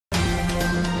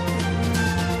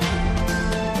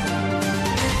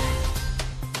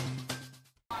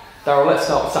Daryl, let's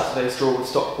start with Saturday's draw with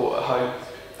Stockport at home.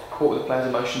 What were the players'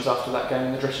 emotions after that game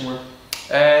in the dressing room?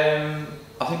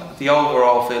 I think the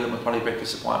overall feeling was probably a bit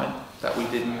disappointment that we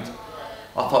didn't.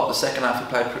 I thought the second half we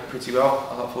played pretty well.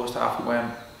 I thought first half we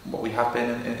weren't what we have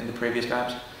been in the previous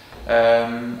games.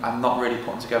 And not really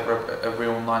putting together a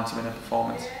real 90-minute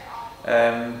performance.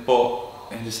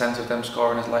 But in the sense of them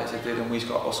scoring as late as they did and we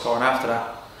got us scoring after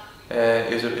that,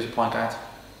 it was a point gained.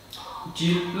 Do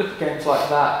you look at games like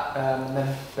that, and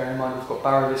then bear in mind we've got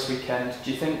Barrow this weekend,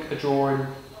 do you think a draw in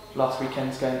last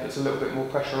weekend's game puts a little bit more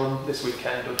pressure on this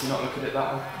weekend, or do you not look at it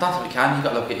that way? I don't think we can. You've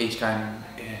got to look at each game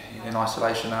in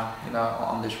isolation now. You know,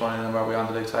 on this run and where we're on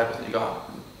the league table, you've got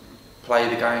to play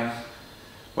the game.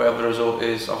 Whatever the result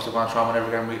is, obviously we're going to try and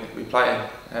win every game we play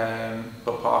in,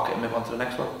 but park it and move on to the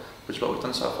next one, which is what we've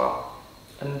done so far.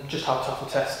 And just how tough a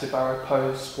test did Barrow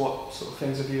pose? What sort of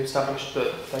things have you established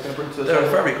that they're going to bring to the table? They're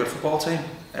a very good football team.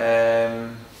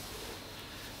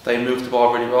 They move the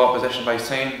ball really well, possession-based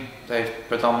team. They've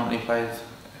predominantly played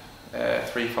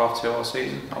 3-5-2 all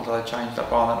season, although they changed at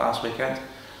Barnet last weekend.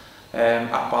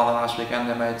 At Barnet last weekend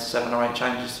they made 7 or 8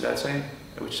 changes to their team,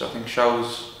 which I think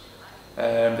shows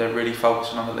they're really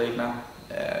focusing on the league now.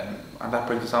 And that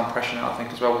brings its own pressure now, I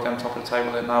think, as well, with them top of the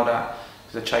table. They know that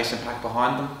there's a chasing pack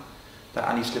behind them, that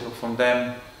any slip up from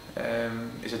them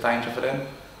is a danger for them.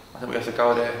 I think we have to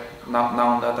go there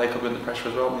knowing that they could be under pressure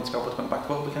as well. We need to go put back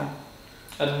what we can.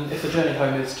 And if the journey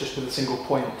home is just with a single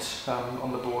point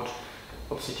on the board,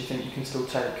 obviously do you think you can still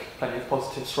take plenty of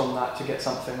positives from that to get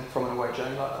something from an away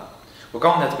journey like that? We're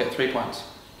going there to get 3 points.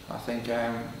 I think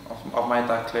I've made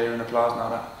that clear in the players now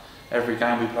that every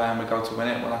game we play and we go to win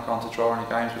it. We're not going to draw any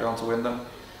games, we're going to win them.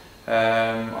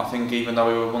 I think even though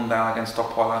we were 1 down against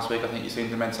Stockport last week, I think you've seen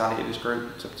the mentality of this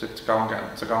group to go and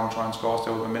try and score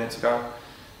still with a minute to go.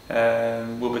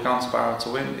 We'll be going to Barrow to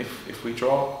win if we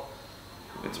draw.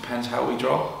 It depends how we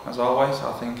draw, as always.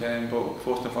 I think, but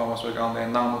first and foremost, we're going there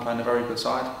knowing we're playing a very good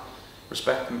side,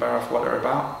 respecting Barrow for what they're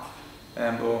about.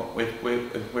 But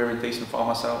we're in decent form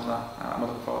ourselves now. I'm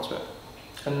looking forward to it.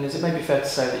 And is it maybe fair to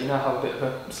say that you now have a bit of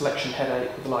a selection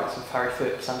headache with the likes of Harry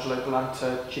Phipps, Angelo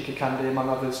Galanta, Chika Candy, among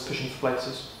others, pushing for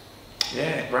places?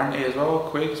 Yeah, Brandy as well,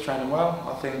 Quiggs training well.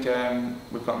 I think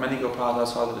we've got many good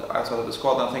players outside of the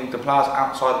squad. And I think the players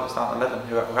outside of the starting 11,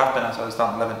 who have been outside of the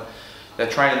starting 11, they're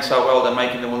training so well, they're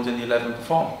making the ones in the 11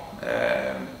 perform.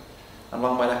 And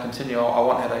long may that continue. I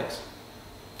want headaches.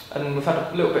 And we've had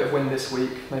a little bit of wind this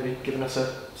week, maybe giving us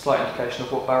a slight indication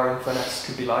of what Barrow and Furness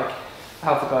could be like.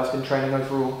 How have the guys been training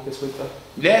overall this week though?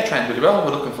 Yeah, trained really well.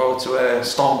 We're looking forward to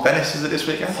Storm Venice, is it this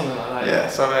weekend? Something like that. Yeah,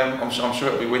 so I'm sure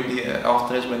it'll be windy.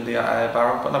 Often is windy at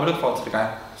Barrow, but no, we look forward to the game.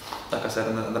 Like I said,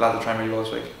 and the lads are training really well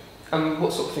this week. And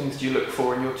what sort of things do you look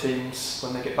for in your teams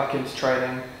when they get back into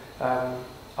training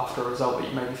after a result that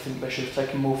you maybe think they should have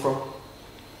taken more from?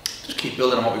 Just keep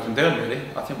building on what we've been doing, really.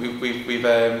 I think we've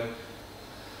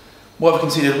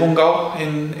conceded 1 goal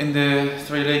in the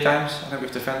 3 league games. I think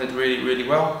we've defended really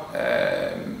well.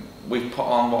 We've put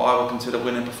on what I would consider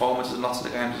winning performances in lots of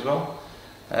the games as well.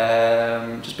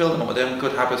 Just building on what we're doing,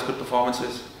 good habits, good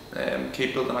performances.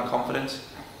 Keep building our confidence,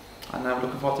 and we're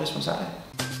looking forward to this one Saturday.